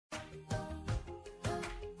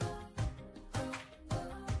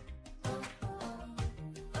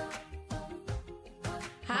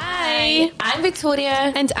Hi, I'm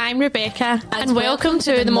Victoria. and I'm Rebecca, and welcome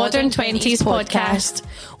to the Modern 20s podcast.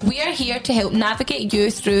 We are here to help navigate you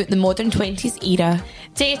through the modern 20s era.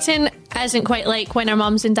 Dating isn't quite like when our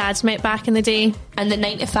mums and dads met back in the day. And the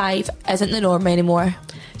 9 to 5 isn't the norm anymore.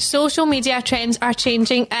 Social media trends are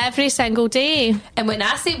changing every single day. And when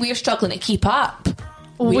I say we're struggling to keep up,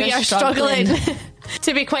 We are struggling.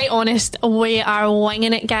 To be quite honest, we are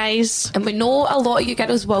winging it, guys. And we know a lot of you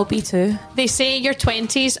girls will be too. They say your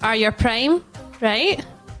 20s are your prime, right?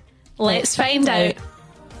 Let's find out.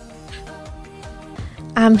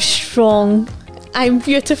 I'm strong. I'm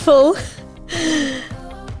beautiful.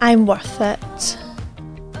 I'm worth it.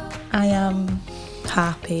 I am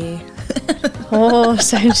happy. Oh,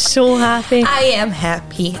 sounds so happy. I am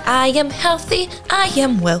happy. I am healthy. I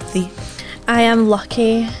am wealthy. I am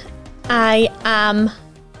lucky. I am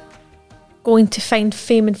going to find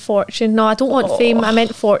fame and fortune. No, I don't want fame. I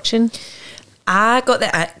meant fortune. I got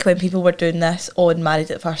the ick when people were doing this on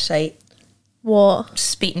Married at First Sight. What?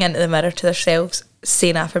 Speaking into the mirror to themselves,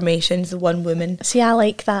 saying affirmations, the one woman. See, I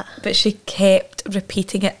like that. But she kept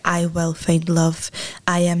repeating it. I will find love.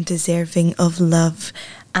 I am deserving of love.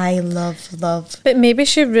 I love love. But maybe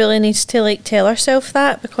she really needs to tell herself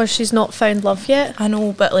that because she's not found love yet. I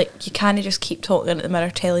know, but you can't just keep talking into the mirror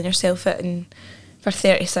telling yourself it for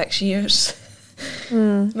 36 years.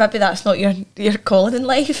 Maybe that's not your calling in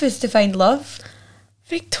life, is to find love.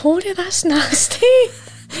 Victoria, that's nasty.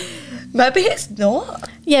 Maybe it's not.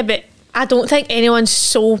 Yeah, but I don't think anyone's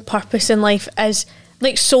sole purpose in life is,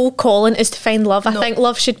 sole calling is to find love. I think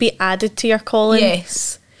love should be added to your calling.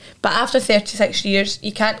 Yes. But after 36 years,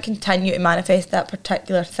 you can't continue to manifest that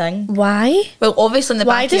particular thing. Why? Well, obviously in the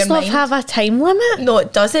Why back of your does love mind. have a time limit? No,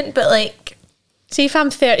 it doesn't, but See, if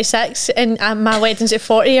I'm 36 and my wedding's at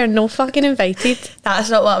 40, you're no fucking invited.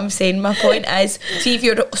 that's not what I'm saying. My point is, see if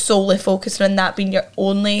you're solely focusing on that being your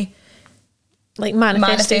only Manifestation.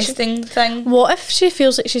 manifesting thing. What if she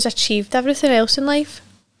feels like she's achieved everything else in life?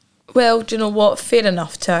 Well, do you know what? Fair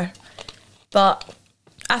enough to her. But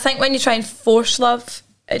I think when you try and force love,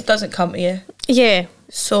 it doesn't come to you. Yeah.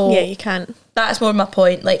 So Yeah, you can't. that's more my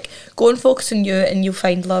point. Go and focus on you and you'll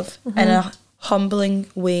find love in a humbling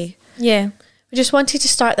way. Yeah. We just wanted to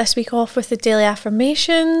start this week off with the daily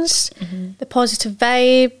affirmations, the positive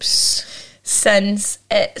vibes. Since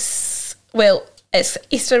it's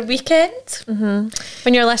Easter weekend.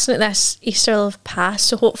 When you're listening to this, Easter will have passed,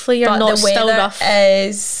 so hopefully you're But not the still weather rough.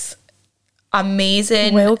 is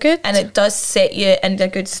amazing. Well, good. And it does set you in a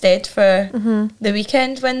good stead for the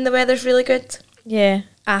weekend when the weather's really good. Yeah.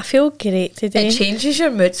 I feel great today. It changes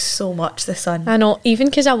your mood so much, the sun. I know, even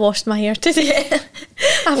because I washed my hair today.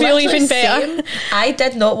 I feel Literally even better. same. I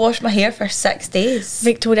did not wash my hair for 6 days.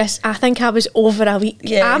 Victoria, I think I was over a week.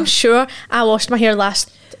 Yeah. I'm sure I washed my hair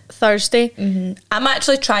last Thursday. I'm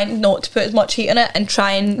actually trying not to put as much heat on it and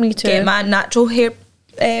try and Me too. get my natural hair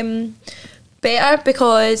better,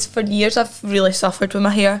 because for years I've really suffered with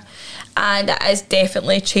my hair and it is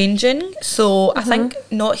definitely changing. So I think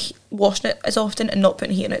not washing it as often and not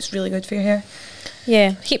putting heat on it's really good for your hair.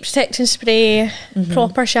 Yeah, heat protecting spray,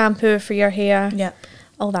 proper shampoo for your hair, Yep.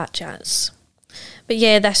 all that jazz. But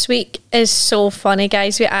yeah, this week is so funny,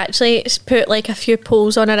 guys. We actually put a few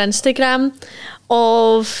polls on our Instagram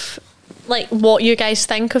of what you guys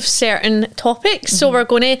think of certain topics. So we're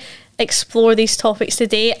going to explore these topics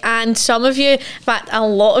today, and some of you, in fact a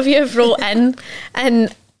lot of you, have wrote in,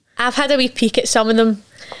 and I've had a wee peek at some of them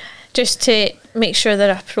just to make sure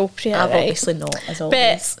they're appropriate. I've right? obviously not, as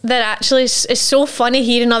always. But they're actually, it's so funny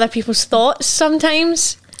hearing other people's thoughts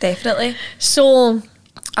sometimes. Definitely. So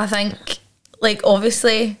I think,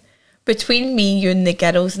 obviously, between me, you and the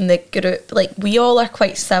girls in the group, we all are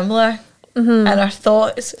quite similar in our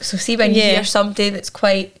thoughts. So see when you hear somebody that's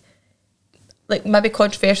quite, maybe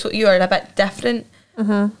controversial to you or a bit different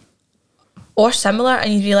or similar,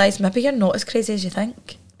 and you realise maybe you're not as crazy as you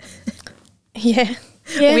think. yeah.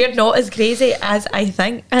 We're not as crazy as I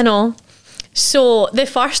think. I know. So the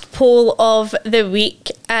first poll of the week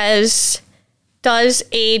is, does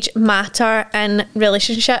age matter in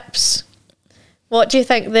relationships? What do you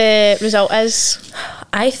think the result is?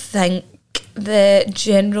 I think the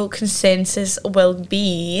general consensus will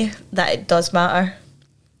be that it does matter.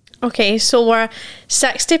 Okay, so we're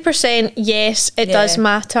 60% yes, it does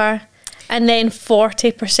matter, and then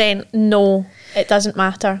 40% no, it doesn't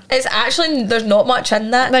matter. It's actually, there's not much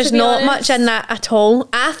in that. There's to be not honest. much in that at all.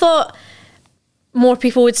 I thought more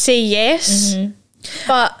people would say yes,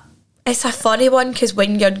 but It's a funny one because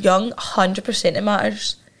when you're young, 100% it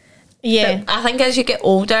matters. yeah. But I think as you get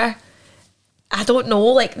older, I don't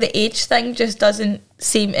know, the age thing just doesn't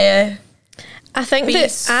seem to I think be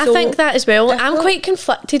that so I think that as well. I'm difficult. quite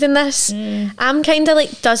conflicted in this. I'm kind of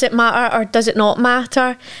like, does it matter or does it not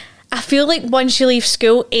matter? I feel like once you leave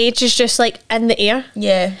school, age is just like in the air.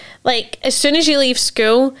 Yeah. Like as soon as you leave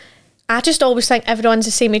school, I just always think everyone's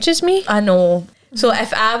the same age as me. I know. So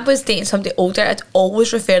if I was dating somebody older, I'd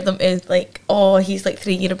always refer them as like, oh, he's like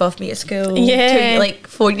 3 years above me at school. Yeah.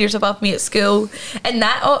 4 years above me at school. And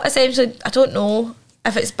that essentially, I don't know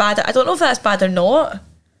if it's bad. I don't know if that's bad or not.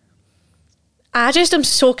 I just am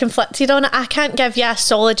so conflicted on it. I can't give you a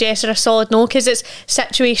solid yes or a solid no because it's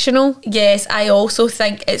situational. Yes, I also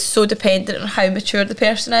think it's so dependent on how mature the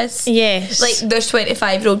person is. Yes. Like there's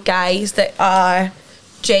 25-year-old guys that are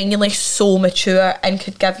genuinely so mature and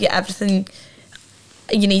could give you everything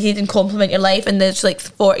you needed and compliment your life, and there's like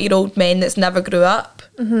 40-year-old men that's never grew up.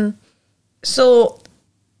 So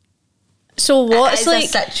what's it's like a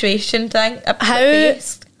situation thing? How-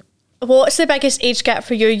 what's the biggest age gap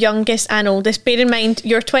for your youngest and oldest? Bear in mind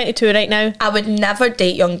you're 22 right now. I would never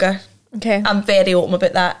date younger. Okay. I'm very open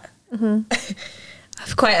about that.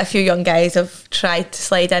 I've quite a few young guys have tried to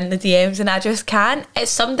slide in the DMs and I just can't. It's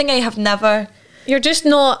something I have never. You're just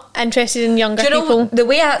not interested in younger Do you know people.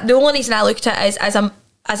 the only reason I looked at it is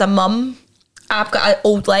as a mum, I've got an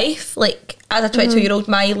old life. Like as a 22-year-old,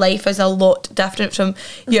 my life is a lot different from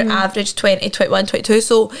your average 20, 21, 22.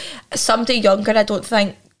 So somebody younger, I don't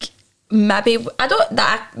think. Maybe I don't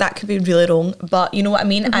that could be really wrong, but you know what I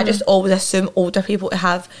mean. I just always assume older people to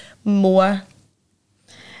have more,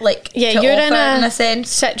 like Yeah, to you're offer in a sense.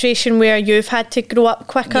 situation where you've had to grow up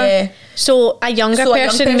quicker. Yeah. So a younger So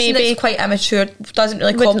person maybe that's quite immature doesn't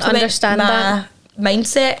really wouldn't complement understand my that.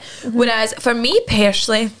 mindset. Whereas for me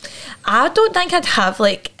personally, I don't think I'd have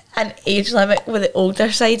like an age limit with the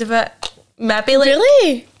older side of it. Maybe like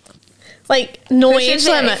really, like no pushing age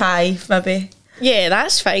limit. 35, maybe. Yeah,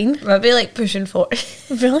 that's fine. Maybe like pushing 40.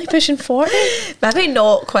 Really pushing 40. Maybe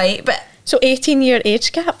not quite, but So 18-year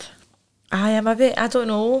age gap. maybe, I don't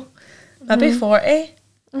know. Maybe 40.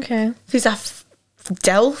 Okay. If he's a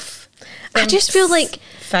DILF. I then just feel like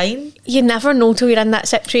fine. you never know till you're in that To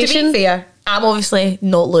situation. be fair, I'm obviously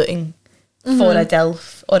not looking for a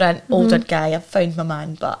DILF or an older guy. I've found my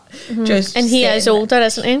man, but just And he is setting- older,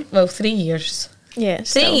 isn't he? Well, 3 years. Yeah. 3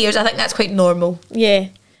 still. years, I think that's quite normal. Yeah.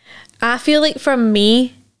 I feel like for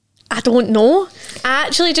me, I don't know. I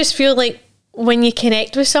actually just feel like when you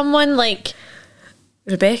connect with someone, like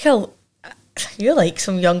Rebecca, you like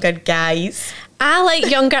some younger guys. I like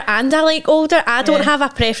younger and I like older. I don't Yeah. have a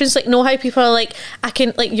preference. Like, know how people are like, I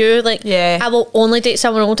can, like you, like, Yeah. I will only date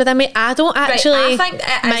someone older than me. I don't actually I think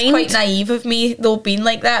it's quite naive of me though being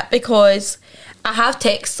like that, because I have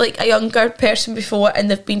texted like a younger person before and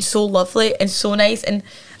they've been so lovely and so nice, and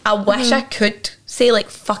I wish I could say like,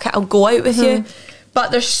 fuck it, I'll go out with you, but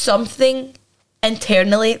there's something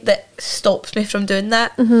internally that stops me from doing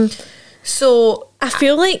that. So I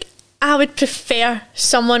feel like I would prefer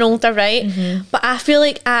someone older, right? But I feel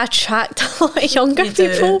like I attract a lot of younger you do.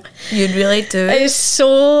 people. You really do. It's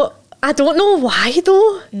so, I don't know why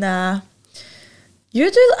though. Nah. You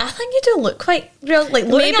do. I think you do look quite real. Like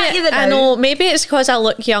looking at you, I know. Maybe it's because I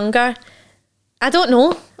look younger. I don't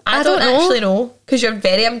know. I don't actually know, because you're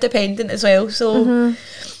very independent as well. So,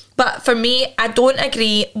 but for me, I don't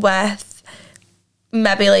agree with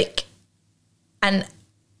maybe like an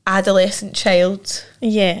adolescent child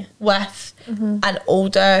Yeah. with an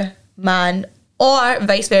older man, or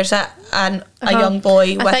vice versa, and a young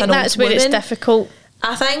boy with I think an that's old where woman. it's difficult.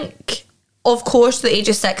 I think, of course, the age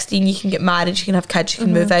of 16, you can get married, you can have kids, you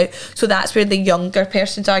can move out. So that's where the younger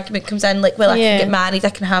person's argument comes in. Like, well, I Yeah. can get married, I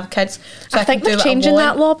can have kids. So I think can they're do what I changing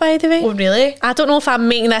that want. law, by the way. Oh, really? I don't know if I'm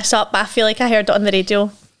making this up, but I feel like I heard it on the radio.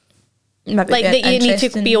 Maybe Like be that you need to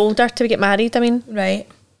interesting. be older to get married, I mean, Right.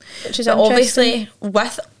 which is But interesting. obviously,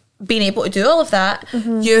 with being able to do all of that,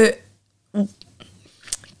 it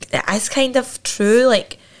is kind of true.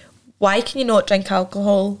 Like, why can you not drink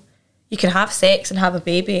alcohol? You can have sex and have a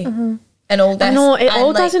baby, and all this. I know, it and,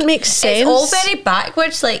 all doesn't make It's all sense. very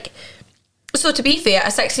backwards. Like, so to be fair,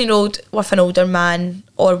 a 16-year-old with an older man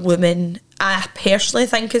or woman, I personally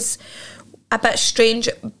think is a bit strange,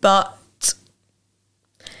 but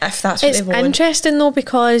if that's what It's they want. interesting though,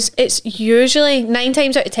 because it's usually 9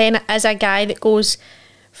 times out of 10 it is a guy that goes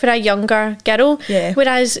for a younger girl. Yeah.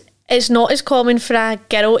 Whereas it's not as common for a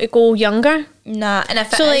girl to go younger. Nah, and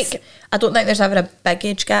if it So, is, like, I don't think there's ever a big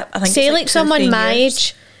age gap. I think Say it's like 2 or someone 3 my years.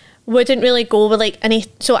 age wouldn't really go with like an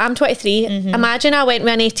so I'm 23. Imagine I went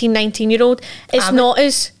with an 18, 19-year-old. It's would- not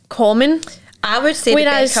as common. I would say,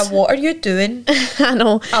 Whereas- Rebecca, what are you doing? I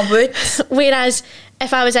know. I would. Whereas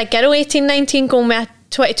if I was a girl 18, 19 going with a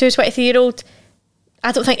 22, 23-year-old,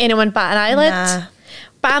 I don't think anyone bat an eyelid. Nah.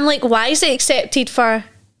 But I'm like, why is it accepted for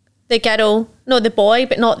the boy,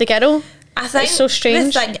 but not the girl? I think it's so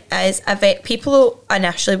strange. The thing is, I bet people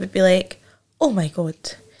initially would be like, oh my God.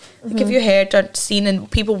 Like, if you heard or seen, and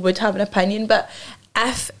people would have an opinion, but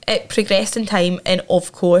if it progressed in time and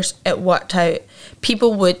of course it worked out,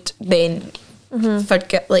 people would then not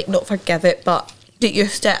forgive it, but get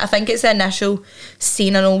used to it. I think it's the initial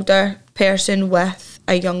seeing an older person with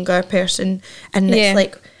a younger person, and it's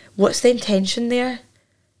like, what's the intention there?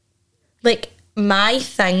 Like, my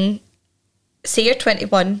thing, say you're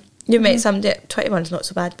 21, you've met somebody at 21 is not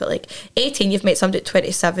so bad, but like 18, you've met somebody at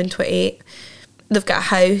 27, 28, they've got a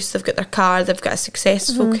house, they've got their car, they've got a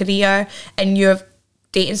successful career, and you're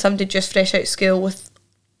dating somebody just fresh out of school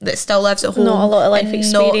that still lives at home. Not a lot of life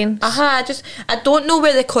experience. I don't know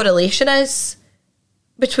where the correlation is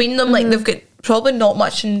between them. Like, they've got probably not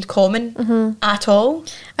much in common at all.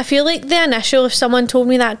 I feel like the initial, if someone told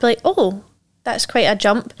me that, I'd be like, oh, that's quite a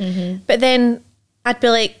jump. But then I'd be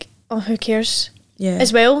like, oh, who cares? Yeah.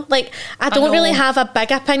 As well. Like, I don't really have a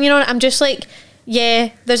big opinion on it. I'm just like,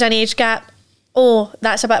 yeah, there's an age gap. Oh,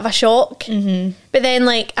 that's a bit of a shock. But then,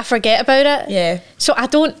 like, I forget about it. Yeah. So I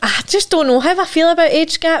just don't know how I feel about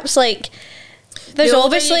age gaps. Like, there's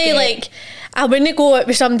obviously, like, I wouldn't go out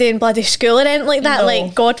with somebody in bloody school or anything like that. No.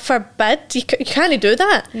 Like, God forbid. You can't do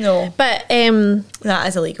that. No. But, that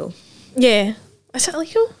is illegal. Yeah. Is it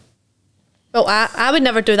illegal? Well, I would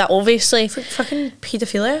never do that, obviously. It's like fucking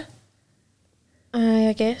paedophilia.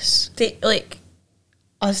 I guess. Like,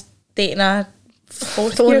 us dating a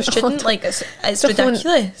fourth-year student, like, it's ridiculous.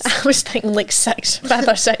 I was thinking, like, 5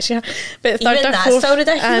 or 6 year. But even that's still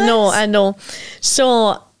ridiculous. I know.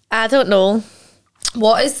 So, I don't know.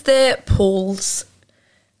 What is the polls?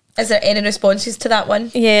 Is there any responses to that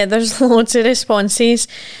one? Yeah, there's loads of responses.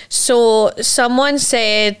 So, someone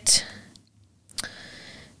said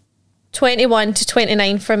 21 to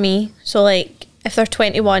 29 for me. So, like, if they're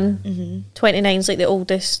 21, 29 is like the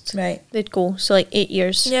oldest. Right. They'd go. So, like, 8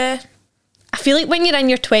 years. Yeah. I feel like when you're in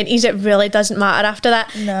your 20s, it really doesn't matter after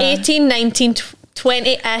that. No. 18, 19,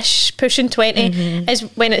 20-ish, pushing 20 is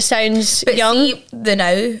when it sounds young. See,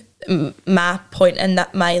 now, my point in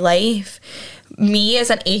my life, me as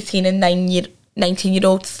an 18 and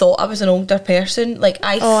 19-year-old thought I was an older person. Like,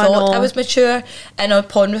 I thought I was mature, and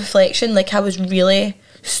upon reflection, like, I was really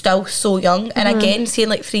still so young. And again, saying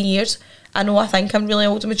like 3 years, I think I'm really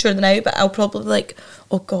old and mature now, but I'll probably be like,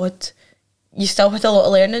 oh God, you still had a lot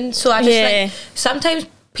of learning. So I just think sometimes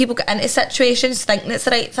people get into situations thinking it's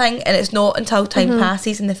the right thing, and it's not until time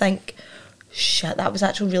passes and they think, shit, that was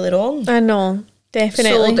actually really wrong. I know,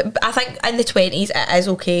 definitely. So I think in the 20s it is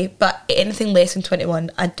okay, but anything less than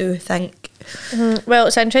 21, I do think. Well,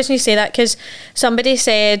 it's interesting you say that, because somebody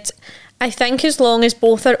said, I think as long as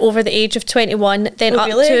both are over the age of 21, then up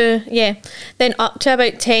to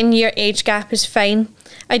about 10-year age gap is fine.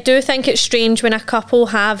 I do think it's strange when a couple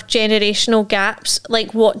have generational gaps.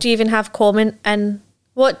 Like, what do you even have common, and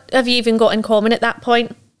what have you even got in common at that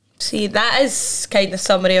point? See, that is kind of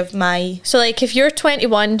summary of my... So, like, if you're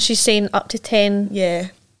 21, she's saying up to 10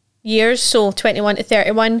 years, so 21 to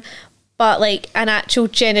 31, but, like, an actual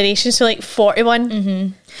generation, so, like,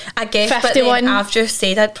 41. I guess, 51. But then I've just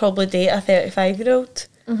said I'd probably date a 35-year-old.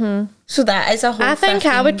 So that is a whole... I think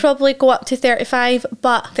I would probably go up to 35,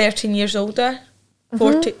 but... 13 years older.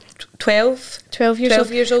 12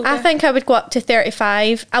 years older. I think I would go up to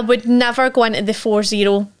 35. I would never go into the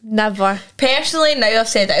 40. Never. Personally, now I've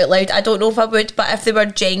said it out loud, I don't know if I would, but if they were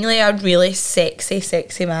genuinely a really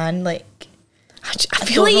sexy man, like... I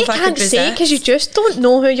feel like you can't say, because you just don't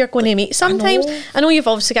know who you're going to meet sometimes. I know you've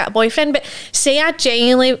obviously got a boyfriend, but say I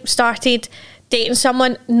genuinely started dating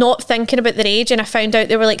someone not thinking about their age, and I found out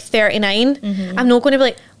they were like 39, I'm not going to be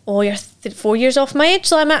like, oh, you're 4 years off my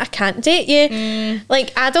age limit, I can't date you.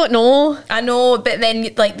 Like, I don't know. I know, but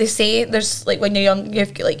then, like, they say there's, like, when you're young,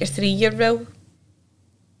 you've got, like, your 3-year rule.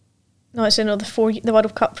 No, it's the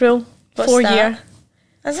World Cup rule. What's 4 that? year.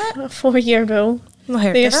 Is it? A 4-year rule.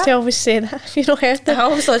 They used to always say that. Have you not heard that? I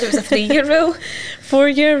always thought it was a 3-year rule.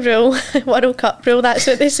 4-year rule. World Cup rule, that's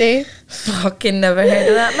what they say. Fucking never heard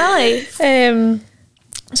of that in my life.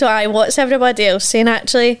 So what's everybody else saying,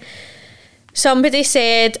 actually? Somebody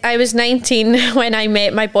said, I was 19 when I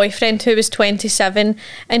met my boyfriend who was 27,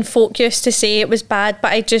 and folk used to say it was bad,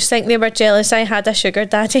 but I just think they were jealous I had a sugar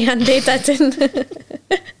daddy and they didn't.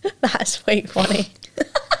 That's quite funny.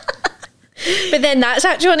 But then that's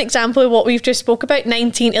actually an example of what we've just spoke about,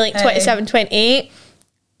 19 to like 27, 28.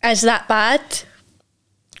 Is that bad?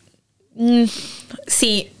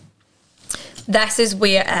 See, this is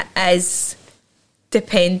where it is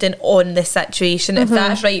dependent on the situation. If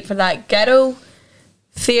that's right for that girl,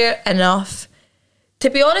 fair enough. to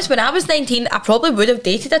be honest, when I was 19, I probably would have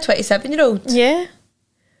dated a 27-year-old. Yeah.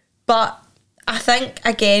 But I think,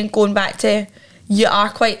 again, going back to, you are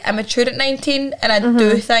quite immature at 19, and I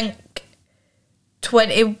do think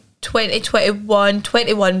 20,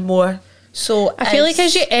 21 more. So I feel like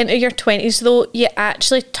as you enter your 20s, though, you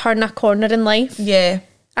actually turn a corner in life. Yeah.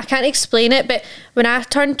 I can't explain it, but when I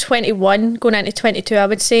turned 21, going into 22, I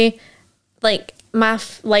would say, like, my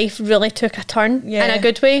life really took a turn in a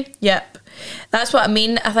good way. Yep. That's what I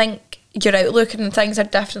mean. I think your outlook and things are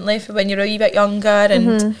differently for when you're a wee bit younger.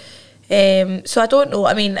 And so I don't know.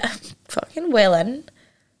 I mean, fucking well in.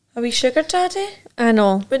 A wee sugar daddy? I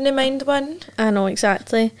know. Wouldn't mind one. I know,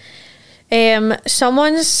 exactly.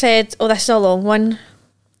 Someone said, oh, this is a long one.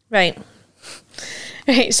 Right,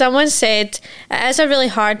 someone said, it is a really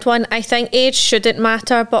hard one. I think age shouldn't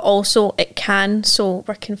matter, but also it can, so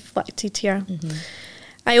we're conflicted here.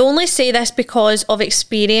 I only say this because of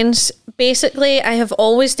experience. Basically, I have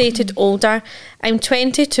always dated older. I'm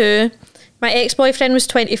 22. My ex-boyfriend was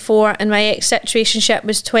 24 and my ex-situationship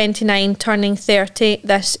was 29, turning 30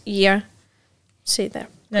 this year. See there.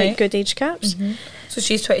 Quite good age gaps. So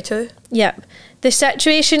she's 22? Yep. The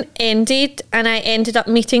situation ended and I ended up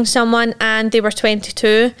meeting someone and they were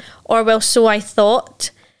 22, or well, so I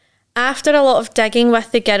thought. After a lot of digging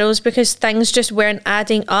with the girls because things just weren't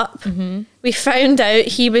adding up, we found out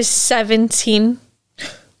he was 17.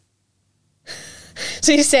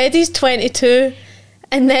 So he said he's 22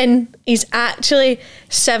 and then he's actually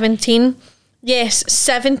 17. Yes,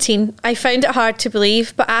 17. I found it hard to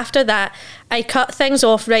believe, but after that, I cut things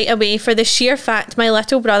off right away for the sheer fact my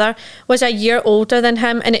little brother was a year older than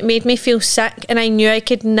him, and it made me feel sick, and I knew I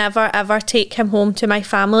could never ever take him home to my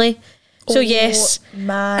family. So yes.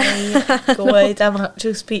 My God, I'm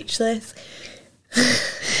actually speechless.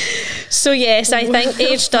 So yes, I think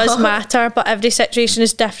age does matter, but every situation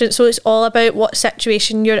is different, so it's all about what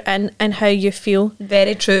situation you're in and how you feel.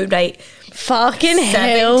 Very true, right. Fucking 17,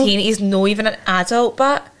 hell. he's not even an adult,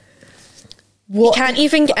 but what? You can't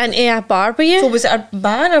even get into a bar with you. So was it a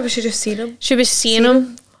man or was she just seeing him? She was seeing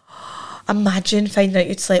him. Imagine finding out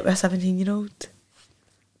you'd slept with a 17-year-old.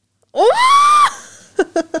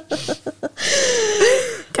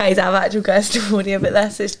 Guys, I've actually got a story about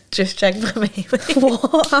this. It's just jigged my memory.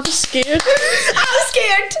 What? I'm scared. I'm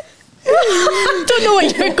scared. I don't know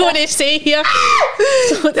what you're going to say here.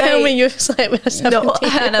 Don't tell me you've slept with a 17. No,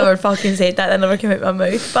 I never fucking said that. That never came out of my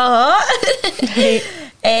mouth. But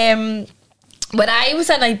when I was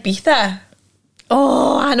in Ibiza,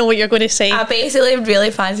 oh, I know what you're going to say. I basically really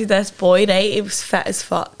fancied this boy, right? He was fit as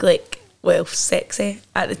fuck, like, well, sexy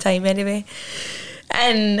at the time anyway.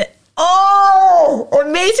 And it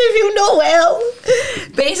makes me feel not well.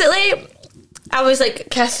 Basically, I was like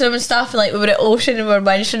kissing him and stuff, and like we were at ocean and we were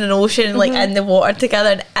munching an ocean and like in the water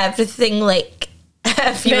together and everything, like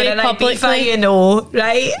if you were in Ibiza, you know,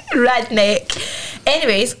 right? Redneck.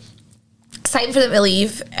 Anyways, it's time for them to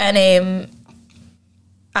leave, and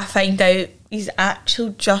I find out he's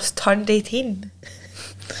actually just turned 18.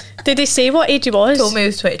 Did he say what age he was? Told me he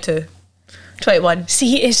was 22. 21.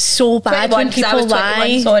 See, it's so bad when people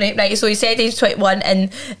lie. Sorry, right, so he said he was 21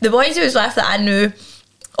 and the boys he was with that I knew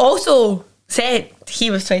also said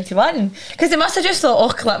he was 21 because they must have just thought,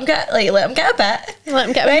 oh, let him get a bit. Let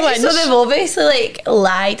him get a bit. So they've obviously like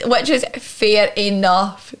lied, which is fair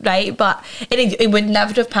enough, right? But it would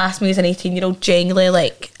never have passed me as an 18-year-old jangly,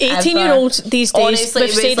 like 18-year-olds these days. Honestly,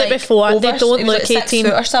 we've said it before, they don't look like 18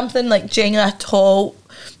 or something, like jangly, a tall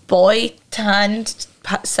boy, tanned,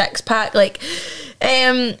 six-pack, like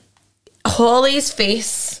Holly's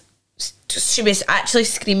face, she was actually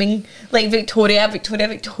screaming like Victoria,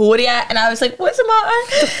 and I was like, what's the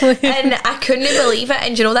matter? And I couldn't believe it.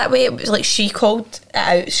 And you know that way it was like she called it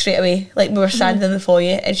out straight away, like we were standing in the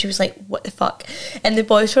foyer and she was like, what the fuck? And the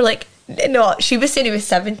boys were like, no, she was saying he was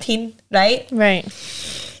 17, right?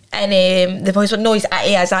 And the boys were, no, he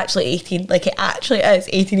is actually 18. Like, it actually is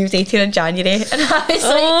 18. He was 18 in January. And I was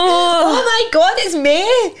like, oh my God, it's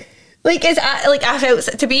May. Like, I felt,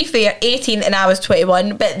 to be fair, 18 and I was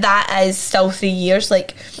 21, but that is still 3 years.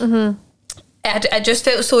 Like, I just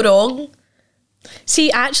felt so wrong.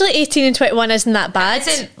 See, actually 18 and 21 isn't that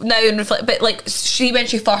bad. But like, when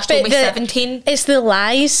she first told me 17. It's the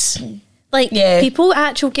lies. Like, people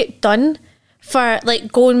actually get done for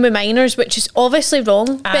like going with minors, which is obviously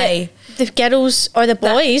wrong. Aye. But the girls or the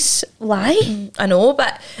boys lie. I know,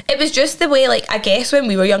 but it was just the way, like, I guess when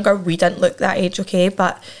we were younger we didn't look that age, okay,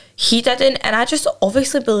 but he didn't, and I just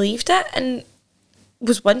obviously believed it and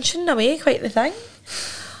was winching away quite the thing.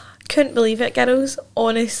 Couldn't believe it, girls,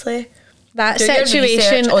 honestly. that Do your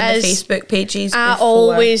situation research on is... the Facebook pages. I before.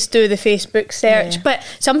 always do the Facebook search, Yeah. but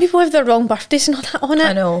some people have the wrong birthdays and all that on it.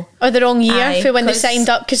 I know. Or the wrong year Aye, for when they 'cause- signed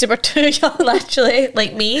up because they were too young. Literally,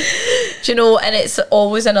 like me. Do you know, and it's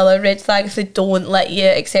always another red flag if they don't let you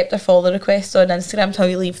accept their follow requests on Instagram until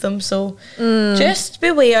you leave them. So just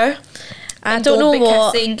beware. I And don't know be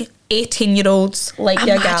what... kissing 18-year-olds like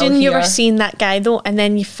your gal Imagine you here. were seeing that guy though, and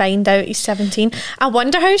then you find out he's 17. I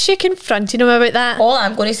wonder how she confronted him about that. All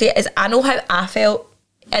I'm going to say is I know how I felt,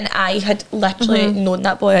 and I had literally known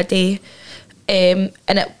that boy a day, and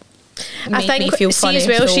it made me feel funny. as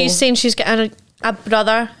well, so- she's saying she's getting a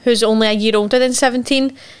brother who's only a year older than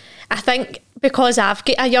 17. I think because I've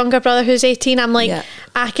got a younger brother who's 18, I'm like, Yeah.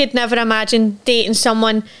 I could never imagine dating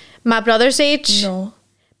someone my brother's age. No.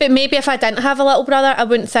 But maybe if I didn't have a little brother, I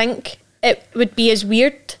wouldn't think it would be as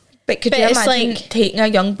weird. But could But you it's imagine like- taking a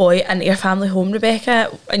young boy into your family home, Rebecca,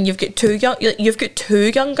 and you've got two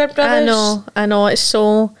younger brothers? I know, it's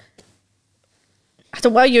so... I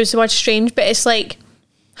don't want to use the word strange, but it's like...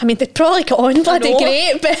 I mean, they'd probably get on bloody know.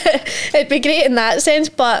 great, but it'd be great in that sense,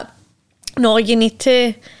 but... No, you need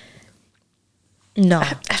to... No.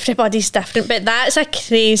 Everybody's different, but that's a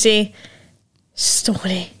crazy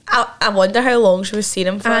story. I wonder how long she was seeing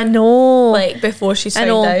him for. I know. Like, before she I signed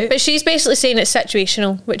know, out. but she's basically saying it's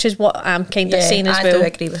situational, which is what I'm kind of saying as I well. do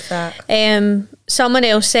agree with that. Someone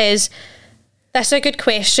else says, this is a good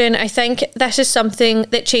question. I think this is something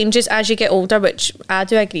that changes as you get older, which I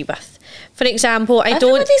do agree with. For example, I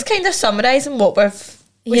don't... Everybody's kind of summarising what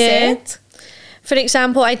we Yeah. said. For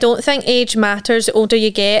example, I don't think age matters the older you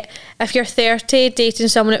get. If you're 30, dating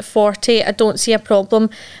someone at 40, I don't see a problem.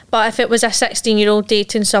 But if it was a 16-year-old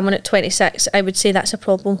dating someone at 26, I would say that's a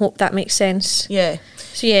problem. Hope that makes sense. Yeah.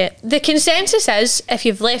 So yeah, the consensus is if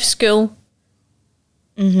you've left school,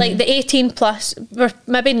 like the 18 plus, or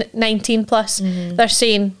maybe 19 plus, they're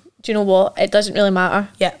saying, do you know what, it doesn't really matter.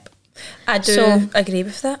 Yep. I do So- agree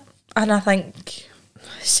with that. And I think...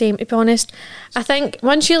 Same, to be honest. I think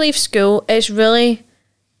once you leave school, it's really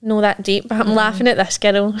not that deep. But I'm laughing at this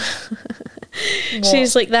girl.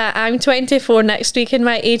 She's like that. I'm 24 next week and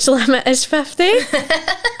my age limit is 50.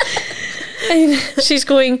 And she's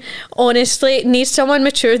going, honestly, need someone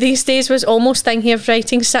mature these days, was almost thinking of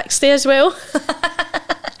writing 60 as well.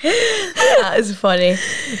 That is funny.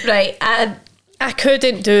 Right. I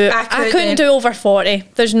couldn't do it. I couldn't couldn't. do over 40.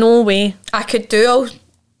 There's no way. I could do all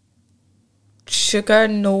sugar,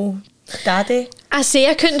 no daddy. I say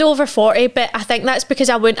I couldn't do over 40, but I think that's because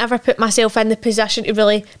I wouldn't ever put myself in the position to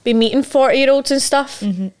really be meeting 40-year-olds and stuff.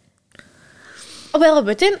 Well, I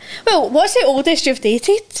wouldn't. Well, what's the oldest you've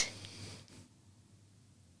dated?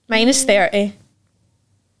 Mine is 30.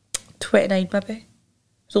 29 maybe.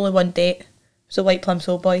 It's only one date. It was a White Plum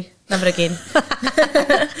Soul boy. Never again.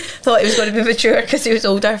 Thought he was going to be mature because he was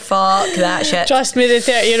older. Fuck that shit. Trust me, the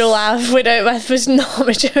 30-year-old I went out with was not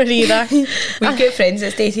mature either. We've got friends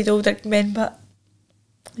that's dated older men, but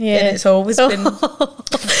Yeah. and it's always been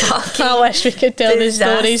fucking I wish we could tell the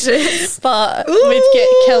stories, disastrous. but we'd get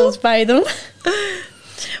killed by them.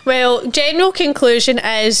 Well, general conclusion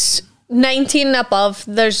is 19 and above,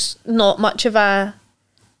 there's not much of a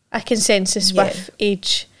consensus Yeah. with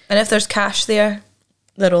age. And if there's cash there,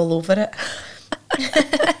 they're all over it.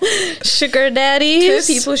 Sugar Two daddies.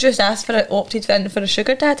 people just asked for it, opted in for a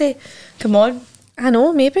sugar daddy. Come on. I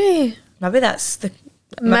know, maybe. Maybe that's the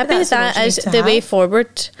Maybe that's that what you is need to the way have.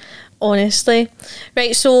 forward, honestly.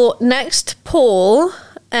 Right, so next poll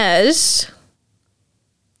is...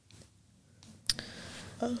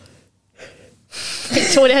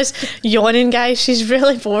 Victoria's yawning, guys. She's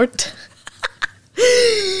really bored.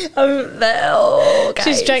 Guys.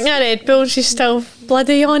 She's drinking a Red Bull. She's still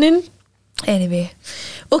bloody yawning. Anyway,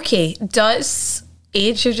 okay. Does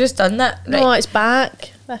age? You've just done that, right? No, it's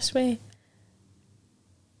back this way.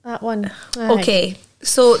 That one. Aye. Okay,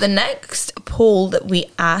 so the next poll that we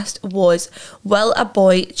asked was, will a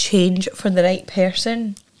boy change for the right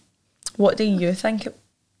person? What do you think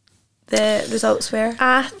the results were?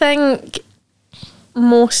 I think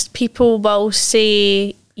most people will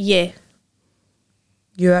say yeah.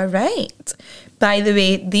 You are right. By the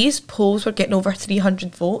way, these polls were getting over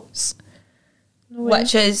 300 votes, No way.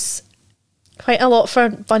 which is, Quite a lot for a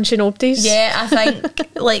bunch of nobodies. yeah, I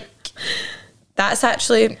think, like, that's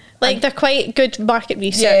actually... Like, they're quite good market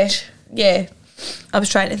research. Yeah. I was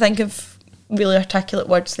trying to think of really articulate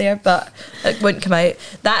words there, but it wouldn't come out.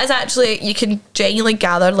 That is actually, you can genuinely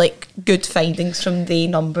gather, like, good findings from the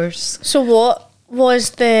numbers. So what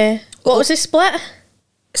was the split?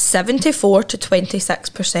 74 to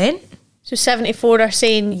 26%. So 74 are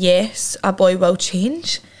saying Yes, a boy will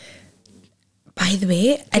change. By the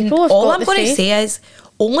way, and People have all got I'm the going to faith. say is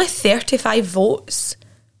only 35 votes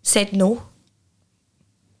said no.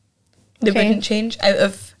 They wouldn't change out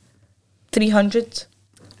of 300.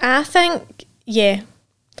 I think, yeah.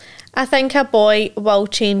 I think a boy will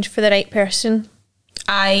change for the right person.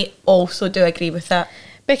 I also do agree with that.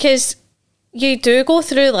 Because you do go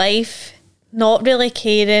through life not really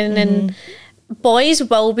caring, and boys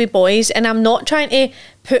will be boys, and I'm not trying to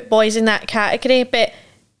put boys in that category, but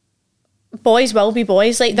boys will be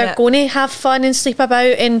boys. Like, they're going to have fun and sleep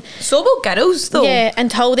about, and so will girls, though. Yeah,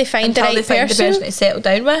 until they find the right person. The person to settle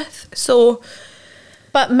down with. So,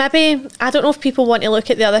 but maybe, I don't know if people want to look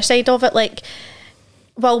at the other side of it, like,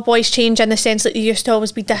 will boys change in the sense that they used to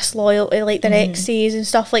always be disloyal to like their exes and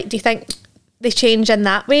stuff? Like, do you think they change in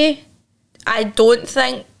that way? I don't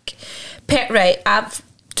think. Right, I've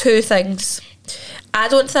two things. I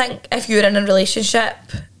don't think if you're in a relationship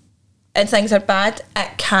and things are bad,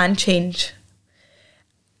 it can change.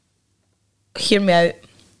 Hear me out.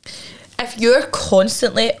 If you're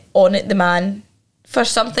constantly on it, the man, for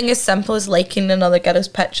something as simple as liking another girl's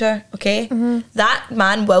picture, okay, that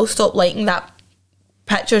man will stop liking that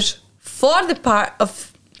pictures for the part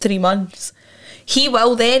of 3 months. He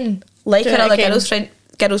will then like another girl's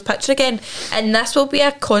picture again, and this will be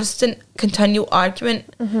a constant, continual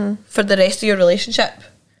argument for the rest of your relationship.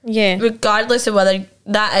 Yeah, regardless of whether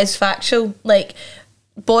that is factual. Like,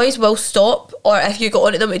 boys will stop, or if you go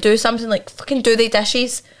on to them to do something like fucking do the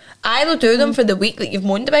dishes, I will do them for the week that you've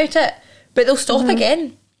moaned about it, but they'll stop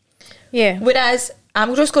again. Yeah. Whereas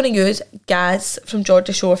I'm just going to use Gaz from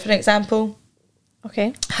Geordie Shore for an example.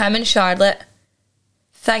 Okay. Him and Charlotte,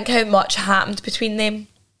 think how much happened between them.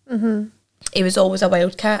 He was always a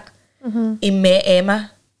wildcat. He met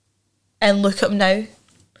Emma, and look at him now.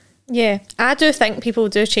 Yeah, I do think people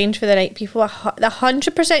do change for the right people,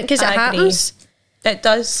 100%, because it happens. It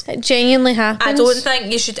does. It genuinely happens. I don't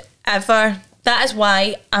think you should ever. That is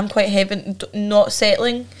why I'm quite heavy not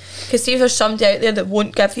settling. Because see if there's somebody out there that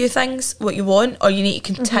won't give you things, what you want, or you need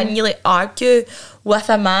to continually argue with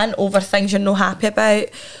a man over things you're not happy about.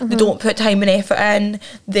 They don't put time and effort in.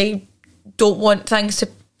 They don't want things to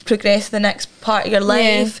progress to the next part of your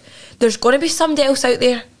life. There's going to be somebody else out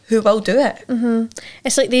there who will do it.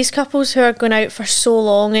 It's like these couples who are going out for so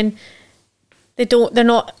long and they're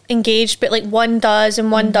not engaged, but like one does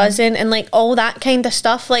and one doesn't, and like all that kind of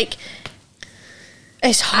stuff. Like,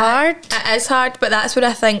 it's hard. It is hard, but that's where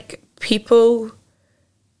I think people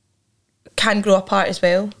can grow apart as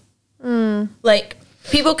well. Like,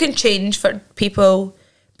 people can change for people.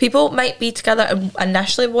 People might be together and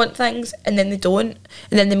initially want things, and then they don't,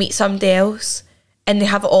 and then they meet somebody else and they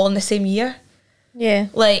have it all in the same year. Yeah.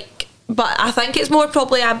 Like, but I think it's more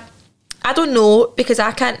probably I don't know, because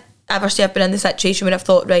I can't ever say I've been in the situation where I've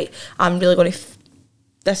thought, right, I'm really going to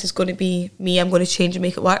this is going to be me, I'm going to change and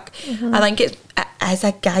make it work. I think it is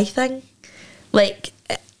a guy thing. Like,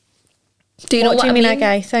 do you know what I mean? A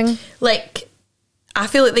guy thing? Like, I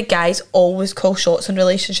feel like the guys always call shots in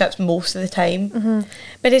relationships most of the time.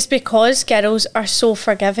 But it's because girls are so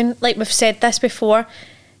forgiving. Like, we've said this before,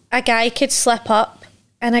 a guy could slip up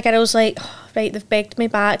and a girl's like, oh, right, they've begged me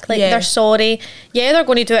back, like, they're sorry. Yeah, they're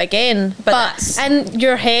going to do it again, but in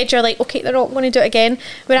your head you're like, okay, they're not going to do it again.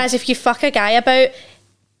 Whereas if you fuck a guy about,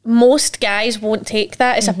 most guys won't take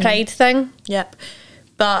that. It's a pride thing. Yep.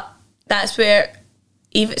 But that's where,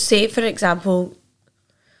 even say for example,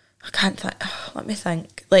 I can't think, let me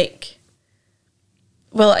think, like,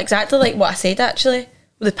 well, exactly like what I said actually,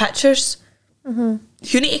 with the pictures. You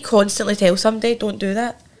need to constantly tell somebody, don't do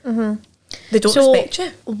that. They don't respect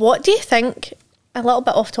you. What do you think, a little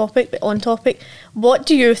bit off topic but on topic, what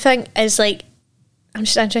do you think is, like, I'm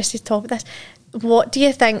just interested to talk about this, what do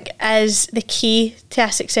you think is the key to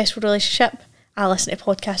a successful relationship? I listen to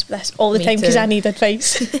podcasts with this all the time because I need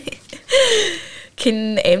advice.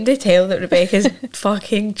 Can MD tell that Rebecca's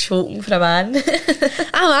fucking choking for a man?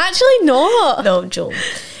 I'm actually not. No, I'm joking.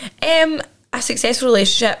 A successful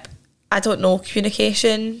relationship, I don't know,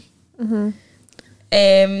 communication,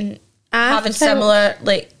 having similar,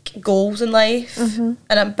 like, goals in life and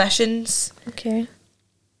ambitions. Okay.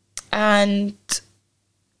 And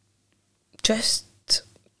just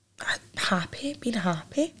happy, being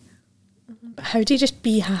happy. But how do you just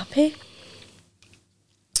be happy?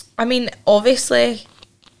 I mean, obviously,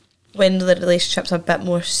 when the relationship's a bit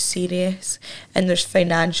more serious and there's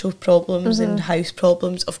financial problems and house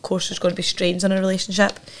problems, of course there's going to be strains on a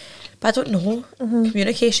relationship. But I don't know.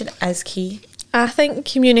 Communication is key. I think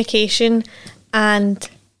communication and,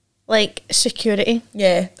 like, security.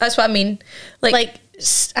 Yeah, that's what I mean. Like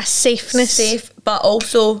a safeness. Safe, but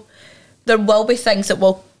also there will be things that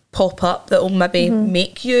will pop up that will maybe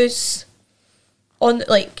make use on,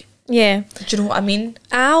 like... Yeah. Do you know what I mean?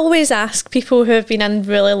 I always ask people who have been in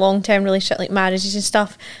really long-term relationship, like marriages and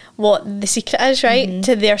stuff, what the secret is, right,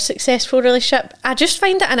 to their successful relationship. I just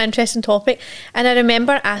find it an interesting topic. And I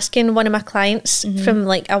remember asking one of my clients from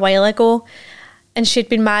like a while ago, and she'd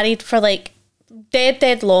been married for like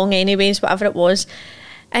dead long anyways, whatever it was.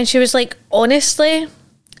 And she was like, honestly,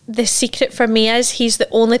 the secret for me is he's the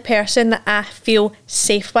only person that I feel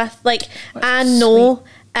safe with. Like, that's I know sweet.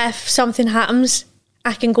 If something happens,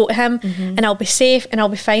 I can go to him and I'll be safe and I'll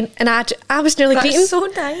be fine. And I was nearly greeting. That's so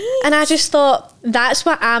nice. And I just thought, that's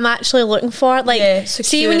what I'm actually looking for. Like,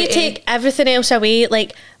 see, when you take everything else away,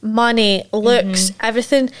 like money, looks,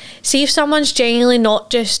 everything, see if someone's genuinely not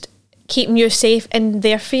just keeping you safe and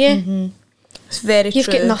there for you. It's very true. You've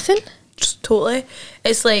got nothing. Just totally.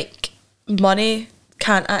 It's like money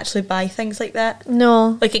can't actually buy things like that.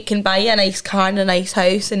 No. Like, it can buy you a nice car and a nice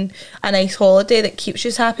house and a nice holiday that keeps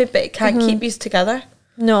you happy, but it can't keep you together.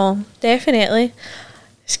 No, definitely.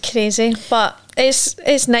 It's crazy, but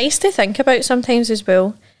it's nice to think about sometimes as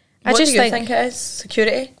well. What do you think it is?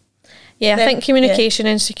 Security? Yeah, I think communication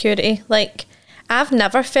and security. Like, I've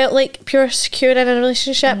never felt like pure secure in a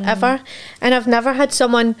relationship ever, and I've never had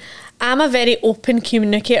someone. I'm a very open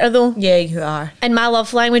communicator though. Yeah, you are. And my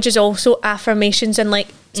love language is also affirmations and like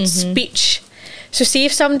speech. So see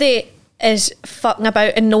if somebody is fucking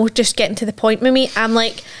about and no just getting to the point with me, I'm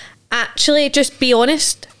like, actually just be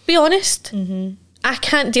honest. Be honest. I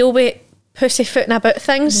can't deal with pussyfooting about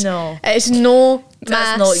things. No. It's no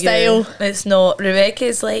That's my not style. You. It's not.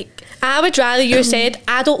 Rebecca's like, I would rather you said,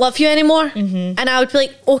 I don't love you anymore. And I would be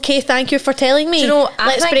like, okay, thank you for telling me. Do you know,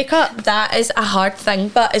 let's break up. That is a hard thing,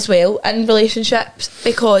 but as well in relationships,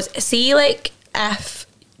 because see, like, if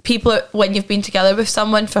people, when you've been together with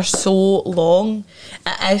someone for so long,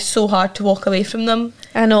 it is so hard to walk away from them.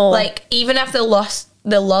 I know. Like, even if the love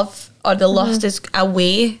or the lust is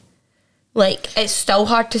away, like, it's still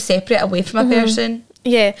hard to separate away from a person.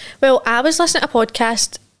 Yeah. Well, I was listening to a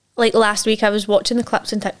podcast like last week. I was watching the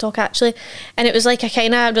clips on TikTok actually, and it was like a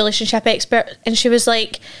kind of relationship expert, and she was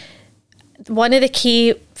like, one of the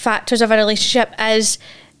key factors of a relationship is,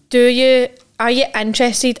 are you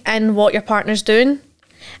interested in what your partner's doing?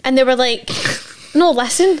 And they were like, no,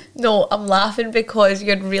 listen. No, I'm laughing because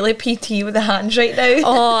you're really PT with the hands right now.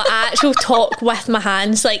 Oh, I actually talk with my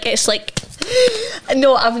hands. Like, it's like...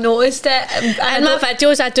 No, I've noticed it. In my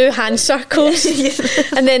videos, I do hand circles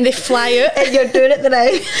and then they fly out. And you're doing it now.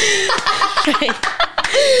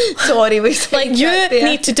 Right. Sorry, we like, you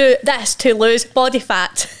need to do this to lose body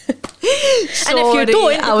fat. Sorry, and if you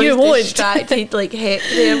don't, I was you won't. distracted like heck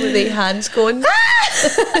there with the hands going.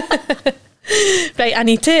 Right,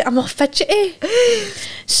 I'm all fidgety.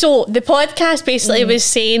 So the podcast basically was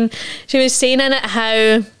saying, she was saying in it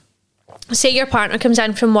how, say your partner comes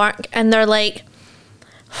in from work and they're like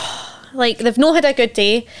they've not had a good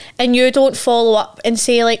day, and you don't follow up and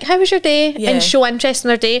say like, how was your day, and show interest in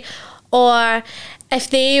their day. Or if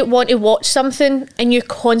they want to watch something and you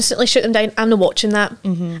constantly shoot them down, I'm not watching that,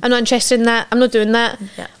 I'm not interested in that, I'm not doing that.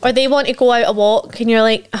 Or they want to go out a walk and you're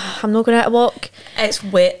like, I'm not going out a walk. It's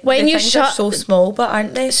wet. When the you things are so small, but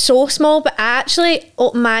aren't they? So small, but I actually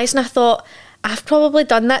opened my eyes and I thought, I've probably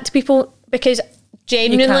done that to people because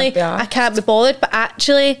genuinely I can't be bothered. But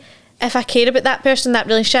actually, if I care about that person, that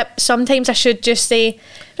relationship, sometimes I should just say,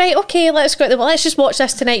 right, okay, let's go out let's just watch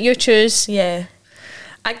this tonight, you choose. Yeah,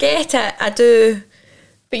 I get it, I do.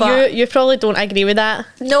 But you probably don't agree with that.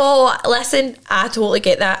 No, listen, I totally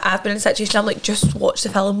get that. I've been in a situation, I'm like, just watch the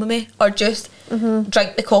film with me, or just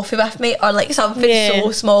drink the coffee with me, or like something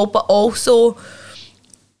so small. But also,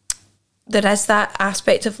 there is that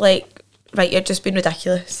aspect of like, right, you're just being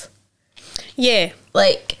ridiculous. Yeah.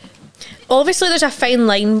 Like, obviously there's a fine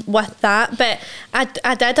line with that, but I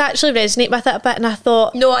did actually resonate with it a bit, and I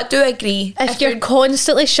thought, no, I do agree. If you're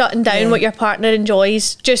constantly shutting down what your partner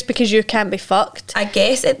enjoys just because you can't be fucked, I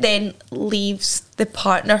guess it then leaves the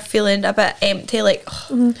partner feeling a bit empty, like,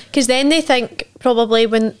 because then they think, probably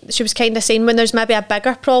when she was kind of saying, when there's maybe a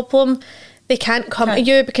bigger problem, they can't come to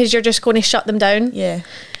you because you're just going to shut them down. Yeah.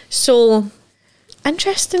 So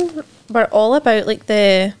interesting. We're all about like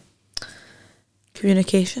the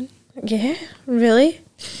communication. Yeah, really.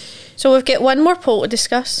 So we've got one more poll to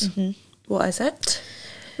discuss. What is it?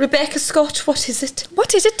 Rebecca Scott, what is it?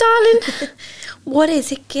 What is it, darling? What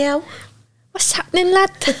is it, girl? What's happening,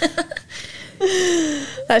 lad?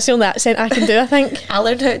 That's the only accent I can do, I think. I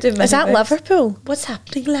learned how to do Is that Liverpool? What's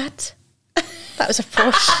happening, lad? That was a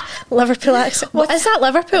posh Liverpool accent. What is that,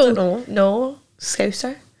 Liverpool? I don't know. No.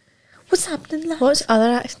 Scouser. What's happening, lad? What's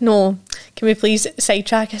other accent? No. Can we please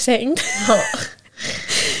sidetrack a second?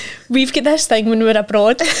 We've got this thing when we're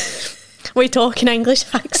abroad we talk in English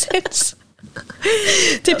accents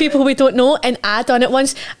to people we don't know. And I done it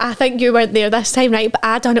once. I think you weren't there this time, right? But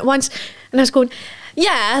I done it once, and I was going,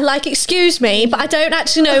 yeah, like, excuse me, but I don't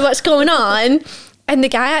actually know what's going on. And the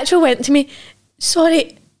guy actually went to me,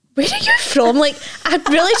 sorry, where are you from? Like, I'd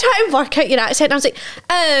really try to work out your accent. And I was like,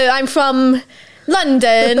 oh, I'm from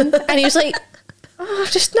London. And he was like, oh,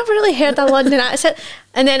 I've just never really heard a London accent.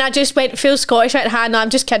 And then I just went full Scottish, right? No, I'm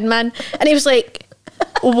just kidding, man. And he was like,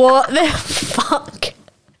 what the fuck?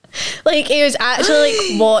 Like, he was actually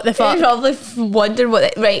like, what the fuck? You probably wonder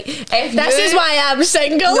what... Right. This is why I'm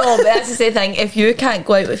single. No, but that's the same thing. If you can't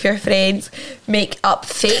go out with your friends, make up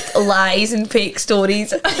fake lies and fake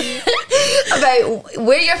stories about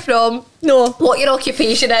where you're from, No. what your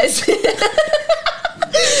occupation is.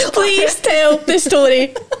 Please tell the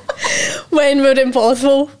story when we're in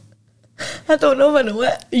Bothwell. I don't know if I know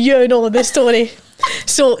it. You know the story.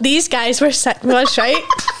 So these guys were sitting with us, right?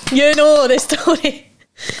 You know the story.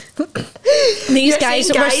 These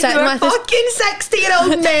guys were sitting with us. Fucking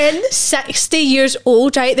 60-year-old men. 60 years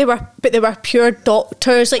old, right? They were pure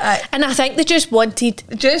doctors, like, and I think they just wanted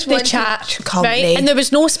the chat, company. right? And there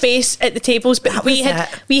was no space at the tables, but we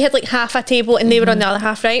had like half a table, and they were on the other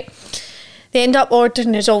half, right? They end up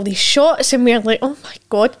ordering us all these shots, and we're like, oh my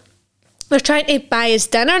god, they're trying to buy us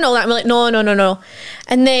dinner and all that. And we're like, no.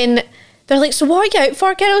 And then they're like, so what are you out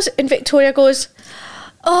for, girls? And Victoria goes,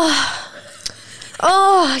 oh,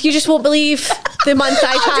 you just won't believe the month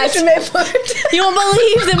I've had. Just remembered. You won't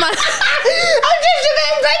believe the month. I've just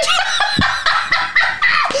remembered.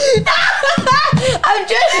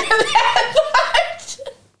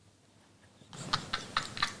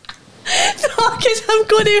 No, because I'm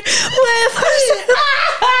going to live.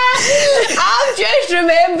 I've just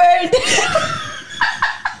remembered.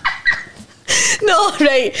 No,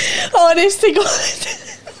 right. Honest to God.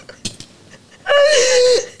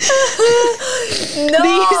 No.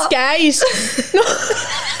 These guys. No.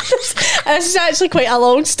 This is actually quite a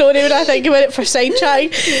long story when I think about it for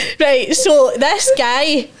sidetrack. Right, so this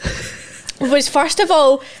guy was first of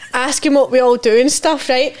all asking what we all do and stuff,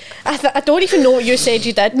 right? I don't even know what you said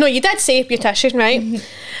you did. No, you did say beautician, right? Mm-hmm.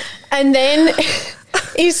 And then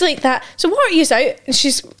he's like that, so what are you out? And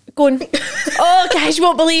she's going, oh guys, you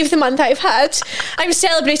won't believe the month I've had. I'm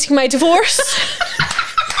celebrating my divorce.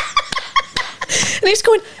 And he's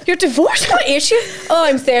going, you're divorced? What age are you? Oh,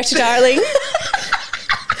 I'm 30, darling.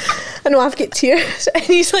 I know, I've got tears. And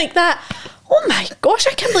he's like that, oh my gosh,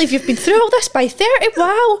 I can't believe you've been through all this by 30.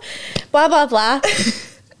 Wow. Blah, blah, blah.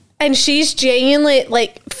 And she's genuinely,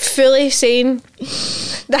 like, fully saying,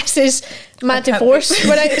 this is my divorce.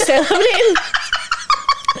 We're out celebrating.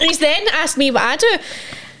 And he's then asked me what I do.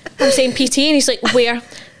 I'm saying PT, and he's like, where?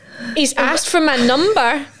 He's asked for my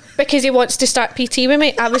number because he wants to start PT with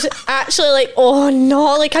me. I was actually like, oh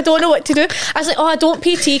no, like, I don't know what to do. I was like, oh, I don't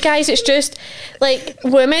PT, guys, it's just like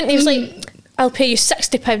women. And he was like, I'll pay you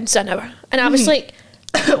 £60 an hour. And I was like,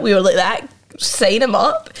 we were like that, sign him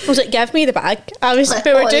up. I was like, give me the bag. I was like,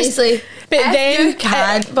 but we're honestly, just, but then you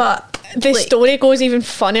can, but the like, story goes even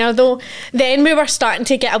funnier though. Then we were starting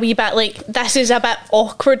to get a wee bit like, this is a bit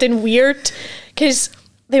awkward and weird because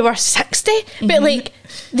they were 60, but like,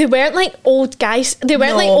 they weren't like old guys. They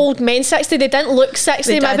weren't like old men 60. They didn't look 60.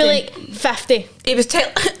 They might be like 50. He was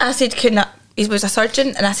I said, he was a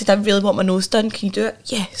surgeon, and I said, I really want my nose done. Can you do it?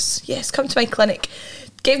 Yes, come to my clinic.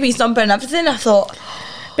 Gave me his number and everything. I thought,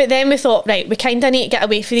 but then we thought, right, we kind of need to get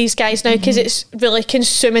away from these guys now because it's really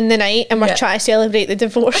consuming the night, and we're trying to celebrate the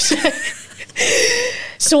divorce.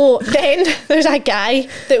 So then there's a guy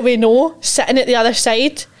that we know sitting at the other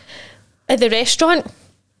side at the restaurant.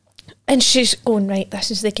 And she's going, right,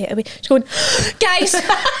 this is the getaway. She's going, guys,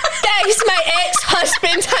 my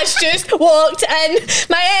ex-husband has just walked in.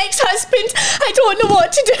 My ex-husband, I don't know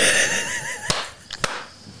what to do.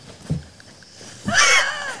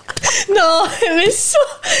 No, it was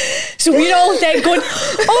so we're all then going,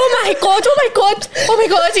 oh my god,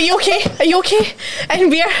 are you okay?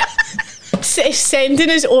 And we're sending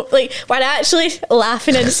us, like, we're actually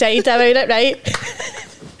laughing inside about it, right?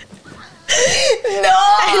 No.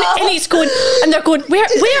 And he's going, and they're going, where,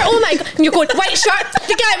 oh my god, and you're going, white shirt,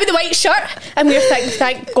 the guy with the white shirt, and we're thinking,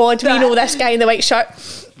 thank god we know this guy in the white shirt,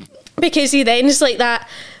 because he then is like that.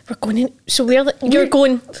 We're going in, so we're like, you're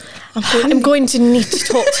going, I'm going to need to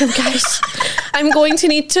talk to him, guys. I'm going to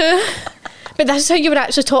need to. But that's how you were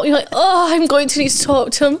actually talking. You're like, oh, I'm going to need to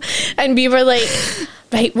talk to him. And we were like,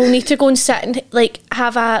 right, we'll need to go and sit and like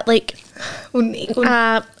have a like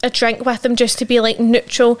a drink with him just to be like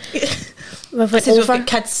neutral. We've got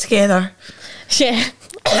kids together. Yeah.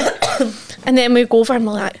 And then we go over and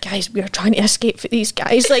we're like, guys, we're trying to escape for these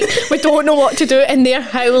guys. Like, we don't know what to do. And they're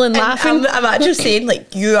howling, laughing. I'm actually saying,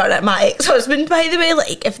 like, you are my ex-husband, by the way.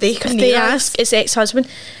 Like, if they come they ask, it's ex-husband.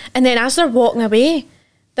 And then as they're walking away,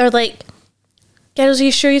 they're like, girls, are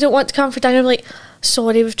you sure you don't want to come for dinner? I'm like,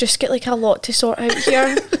 sorry, we've just got like a lot to sort out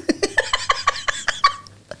here.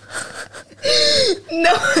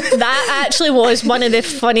 No. That actually was one of the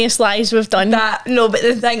funniest lies we've done. But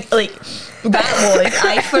the thing, like, that was,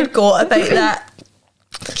 I forgot about that.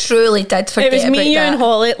 Truly did forget about that. It was me, you and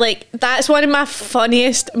Holly. Like, that's one of my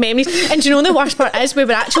funniest memories. And do you know the worst part is we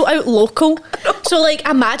were actually out local. So, like,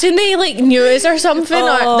 imagine they, like, knew us or something.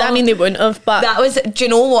 Oh. Or, I mean, they wouldn't have, but... That was, do you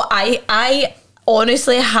know what? I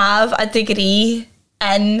honestly have a degree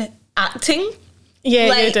in acting. Yeah,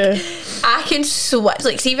 like, you do. I can switch.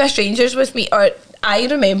 Like, see if a stranger's with me, or I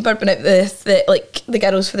remember when out the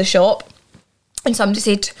girls for the shop, and somebody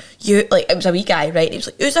said, you, like, it was a wee guy, right? He was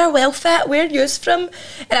like, who's our well fit? Where are yous from?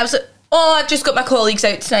 And I was like, oh, I've just got my colleagues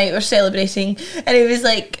out tonight, we're celebrating. And he was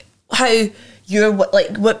like, how, you're,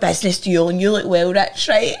 what business do you own? You look well rich,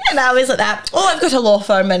 right? And I was like that, oh, I've got a law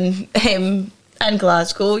firm in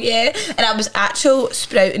Glasgow, yeah. And I was actual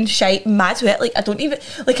sprouting shite, mad with it. Like, I don't even,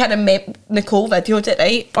 like, I remember Nicole videoed it,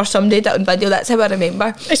 right? Or somebody did it on video, that's how I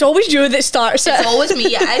remember. It's always you that starts it. It's always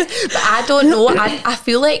me, it is. But I don't know, I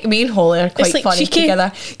feel like me and Holly are quite, like, funny cheeky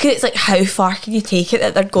together. Because it's like, how far can you take it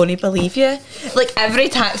that they're going to believe you? Like, every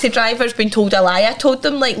taxi driver's been told a lie. I told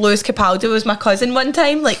them, like, Lewis Capaldi was my cousin one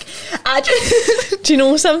time. Like, I just... Do you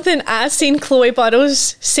know something? I've seen Chloe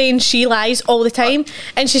Burrows saying she lies all the time.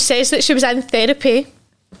 And she says that she was in therapy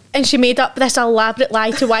and she made up this elaborate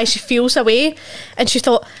lie to why she feels away, and she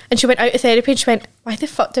went out of therapy and she went, why the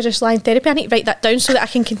fuck did I just lie in therapy? I need to write that down so that I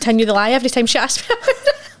can continue the lie every time she asks me about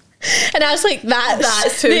it. And I was like,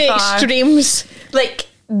 that's too the far. Extremes. Like,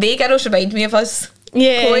 they girls remind me of us.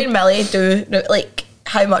 Yeah, Chloe and Millie do, like,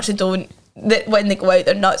 how much they don't, that when they go out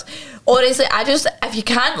they're nuts. Honestly, if you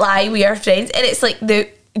can't lie, we are friends. And it's like,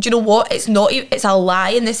 do you know what? It's not. It's a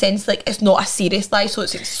lie in the sense, like, it's not a serious lie, so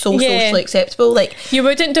it's so socially acceptable. Like, you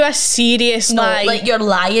wouldn't do a serious lie. Like, you're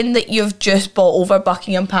lying that you've just bought over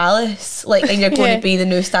Buckingham Palace, like, and you're going to be the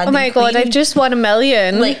new standing queen. Oh my god, I've just won $1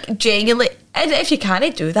 million. Like, genuinely, and if you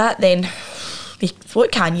can't do that, then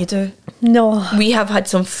what can you do? No, we have had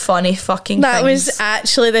some funny fucking that things. Was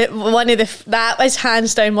actually that was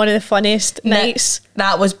hands down one of the funniest nights.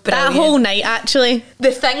 That was brilliant. That whole night, actually.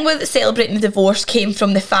 The thing with celebrating the divorce came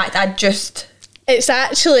from the fact it's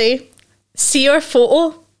actually, see our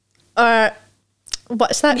photo, or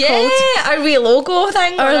what's that called? Yeah, our wee logo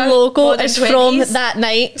thing. Our logo is 20s. From that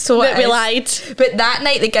night, so that we lied. But that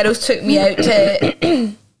night the girls took me out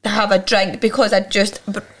to have a drink because I'd just,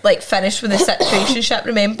 like, finished with the situationship,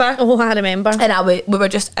 remember? Oh, I remember. And we were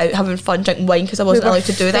just out having fun drinking wine because I wasn't allowed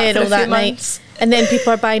to do that for a few months. And then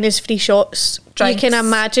people are buying us free shots. Drinks. You can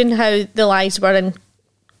imagine how the lies were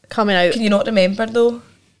coming out. Can you not remember, though,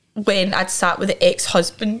 when I'd sat with the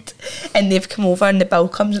ex-husband and they've come over and the bill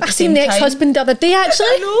comes at the same time? I seen the ex-husband the other day, actually.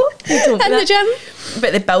 I know. In the gym.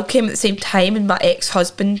 But the bill came at the same time and my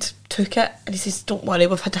ex-husband took it and he says, don't worry,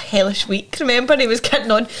 we've had a hellish week. Remember, and he was kidding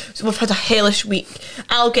on, so we've had a hellish week,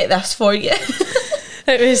 I'll get this for you.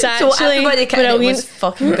 It was actually so everybody brilliant. It was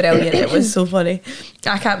fucking brilliant. It was so funny.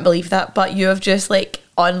 I can't believe that, but you have just, like,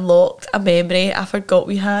 unlocked a memory I forgot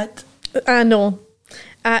we had. I know.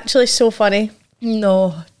 Actually, so funny.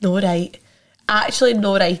 No right. Actually,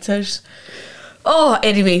 no writers. Oh,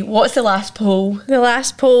 anyway, what's the last poll? The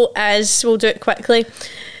last poll is, we'll do it quickly.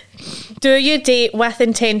 Do you date with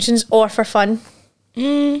intentions or for fun?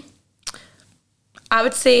 I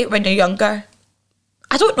would say when you're younger.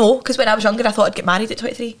 I don't know, because when I was younger I thought I'd get married at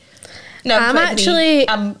 23. No, I'm actually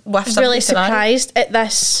really surprised at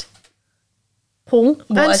this poll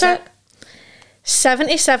what answer. Is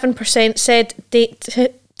it? 77% said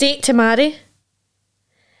date to marry,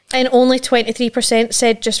 and only 23%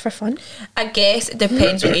 said just for fun. I guess it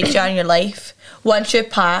depends what age you are in your life. Once you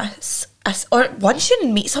pass, or once you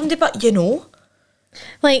meet somebody, but you know,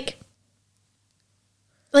 like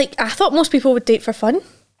I thought most people would date for fun.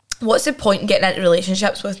 What's the point in getting into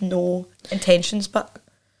relationships with no intentions? But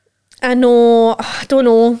I know, I don't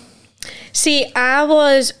know. See, I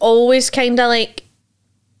was always kind of like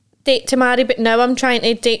date to marry, but now I'm trying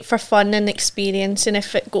to date for fun and experience, and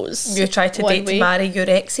if it goes, you try to date to marry your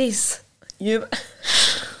exes. You.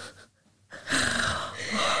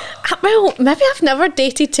 Well, maybe I've never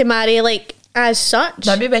dated to marry, like, as such.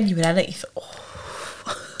 Maybe when you were in it, you thought,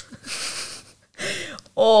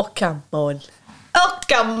 oh, come on. Oh,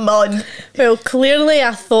 come on. Well, clearly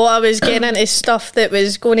I thought I was getting into stuff that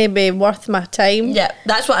was going to be worth my time. Yeah,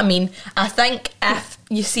 that's what I mean. I think if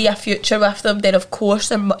you see a future with them, then of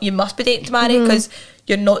course you must be dating to marry, because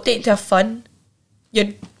you're not dating to have fun.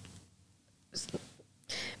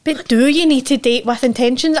 But do you need to date with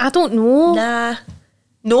intentions? I don't know. Nah.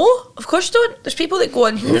 No, of course you don't. There's people that go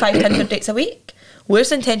on 500 dates a week. Where's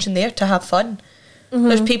the intention there? To have fun.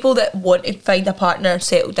 There's people that want to find a partner and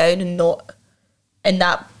settle down and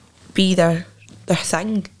that be their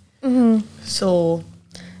thing. So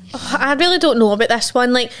I really don't know about this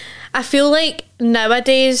one. Like, I feel like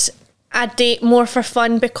nowadays I date more for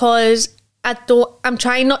fun because I'm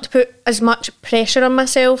trying not to put as much pressure on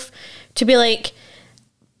myself to be like,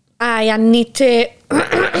 I need to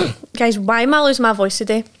guys, why am I losing my voice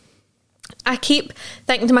today? I keep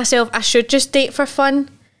thinking to myself I should just date for fun,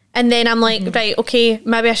 and then I'm like, right, okay,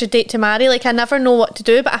 maybe I should date to marry. Like, I never know what to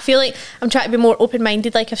do, but I feel like I'm trying to be more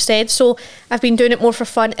open-minded, like I've said, so I've been doing it more for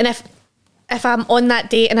fun. And if I'm on that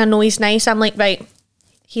date and I know he's nice, I'm like, right,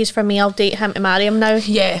 he's for me, I'll date him to marry him now.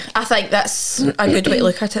 yeah, I think that's a good way to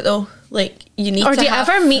look at it though. Like, you need Or to do you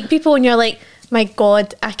ever meet people and you're like, my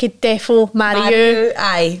God, I could defo marry you?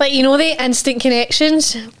 Aye. Like, you know, the instant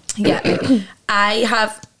connections. Yeah.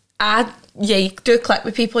 You do click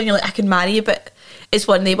with people and you're like, I can marry you, but it's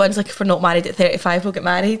one of the ones, like, if we're not married at 35, we'll get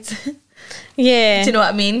married. Yeah. Do you know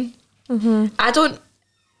what I mean? I don't,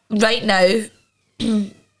 right now,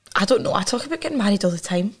 I don't know. I talk about getting married all the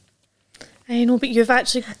time. I know, but you've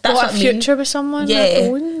actually That's got what a I mean. future with someone. I Yeah.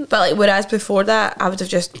 don't. But like, whereas before that, I would have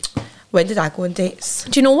just, when did I go on dates?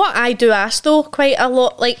 Do you know what I do ask though quite a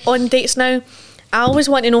lot, like on dates now? I always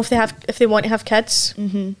want to know if they want to have kids.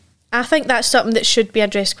 I think that's something that should be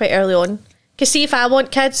addressed quite early on. Because see, if I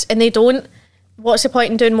want kids and they don't, what's the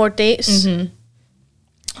point in doing more dates? But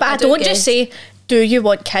I don't just say, do you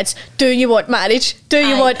want kids? Do you want marriage? Do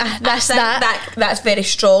you want this, that? That's very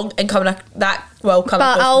strong and that will come.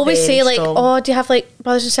 But I always say like, strong. oh, do you have like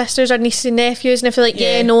brothers and sisters or nieces and nephews? And if they're like,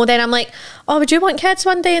 yeah, no, then I'm like, oh, would you want kids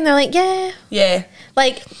one day? And they're like, yeah. Yeah.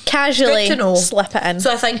 Like, casually Good to know. slip it in.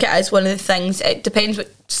 So I think it is one of the things, it depends what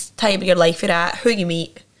time of your life you're at, who you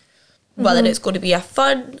meet, whether it's going to be a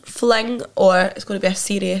fun fling or it's going to be a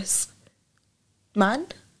serious man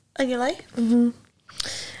in your life.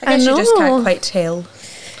 I guess you just can't quite tell.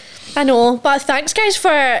 I know, but thanks guys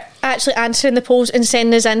for actually answering the polls and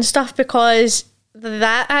sending us in stuff, because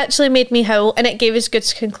that actually made me howl and it gave us good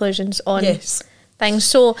conclusions on things.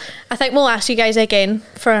 So I think we'll ask you guys again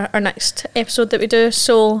for our next episode that we do.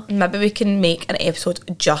 So maybe we can make an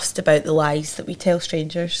episode just about the lies that we tell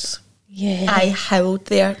strangers. Yeah, I howled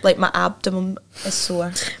there, like my abdomen is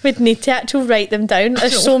sore. We'd need to actually write them down.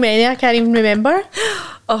 There's so many I can't even remember.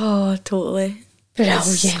 Oh, totally.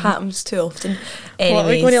 Brilliant. It happens too often. What are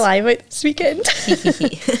we going to lie about this weekend?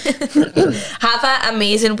 Have an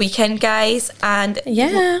amazing weekend, guys, and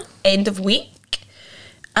end of week,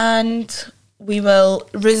 and we will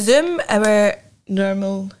resume our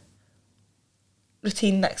normal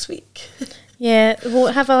routine next week. Yeah, we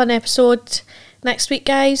won't have an episode next week,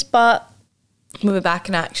 guys, but we'll be back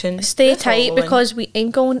in action. Stay tight because we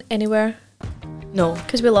ain't going anywhere. No,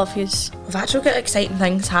 because we love yous. We've actually got exciting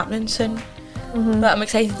things happening soon that I'm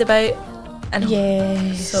excited about.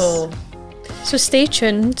 And so stay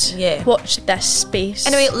tuned. Yeah. Watch this space.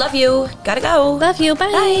 Anyway, love you. Gotta go. Love you.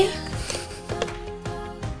 Bye. Bye.